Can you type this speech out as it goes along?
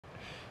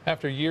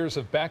After years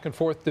of back and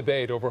forth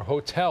debate over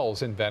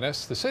hotels in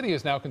Venice, the city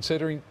is now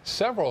considering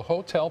several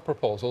hotel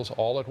proposals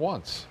all at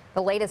once.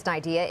 The latest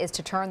idea is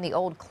to turn the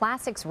old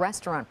Classics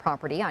restaurant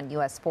property on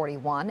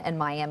US41 and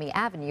Miami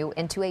Avenue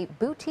into a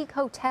boutique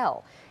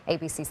hotel.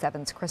 ABC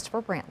 7's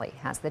Christopher Brantley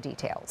has the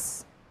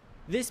details.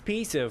 This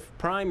piece of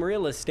prime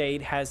real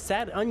estate has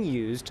sat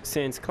unused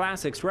since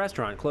Classics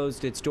restaurant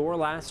closed its door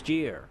last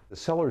year. The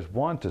sellers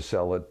want to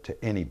sell it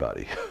to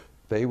anybody.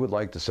 They would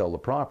like to sell the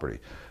property,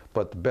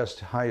 but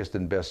the highest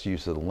and best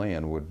use of the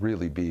land would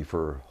really be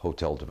for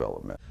hotel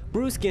development.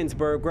 Bruce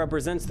Ginsburg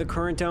represents the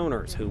current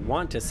owners who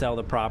want to sell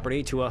the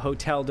property to a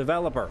hotel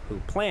developer who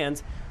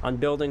plans on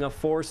building a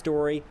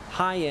 4-story,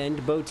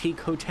 high-end boutique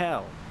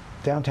hotel.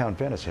 Downtown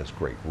Venice has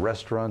great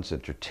restaurants,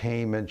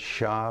 entertainment,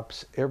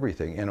 shops,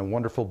 everything, and a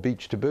wonderful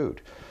beach to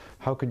boot.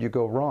 How could you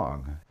go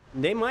wrong?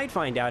 They might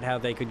find out how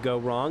they could go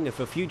wrong if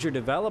a future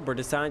developer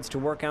decides to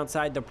work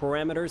outside the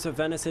parameters of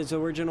Venice's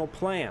original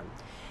plan.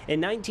 In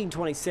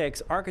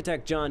 1926,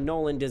 architect John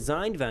Nolan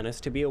designed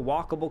Venice to be a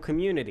walkable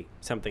community,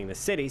 something the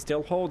city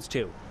still holds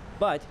to.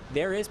 But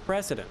there is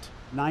precedent.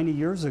 90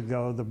 years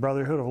ago, the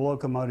Brotherhood of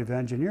Locomotive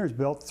Engineers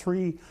built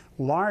 3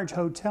 large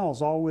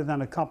hotels all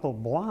within a couple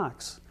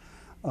blocks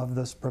of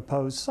this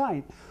proposed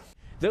site.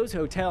 Those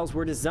hotels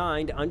were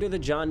designed under the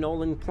John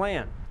Nolan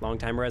plan.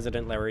 Longtime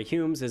resident Larry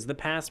Humes is the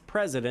past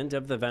president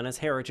of the Venice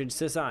Heritage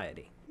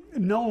Society.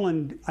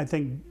 Nolan, I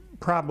think,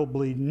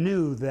 probably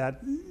knew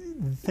that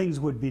things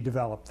would be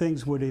developed,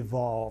 things would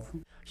evolve.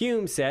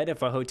 Humes said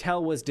if a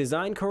hotel was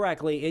designed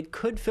correctly, it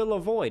could fill a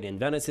void in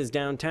Venice's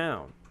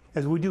downtown.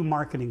 As we do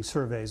marketing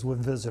surveys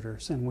with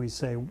visitors and we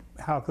say,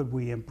 how could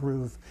we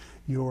improve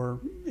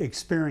your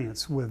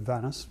experience with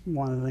Venice?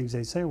 One of the things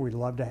they say, we'd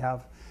love to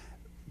have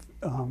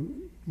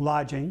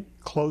lodging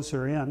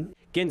closer in.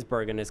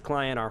 Ginsburg and his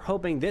client are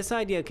hoping this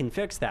idea can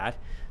fix that,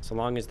 so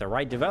long as the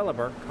right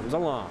developer comes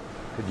along.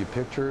 Could you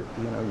picture,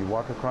 you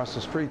walk across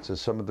the streets as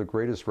some of the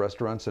greatest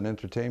restaurants and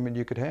entertainment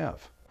you could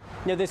have?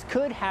 Now, this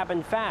could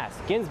happen fast.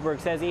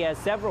 Ginsburg says he has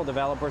several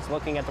developers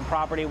looking at the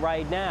property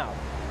right now.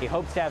 He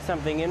hopes to have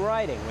something in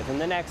writing within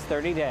the next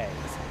 30 days.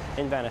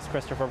 In Venice,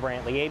 Christopher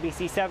Brantley,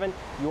 ABC 7,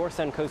 your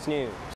Suncoast News.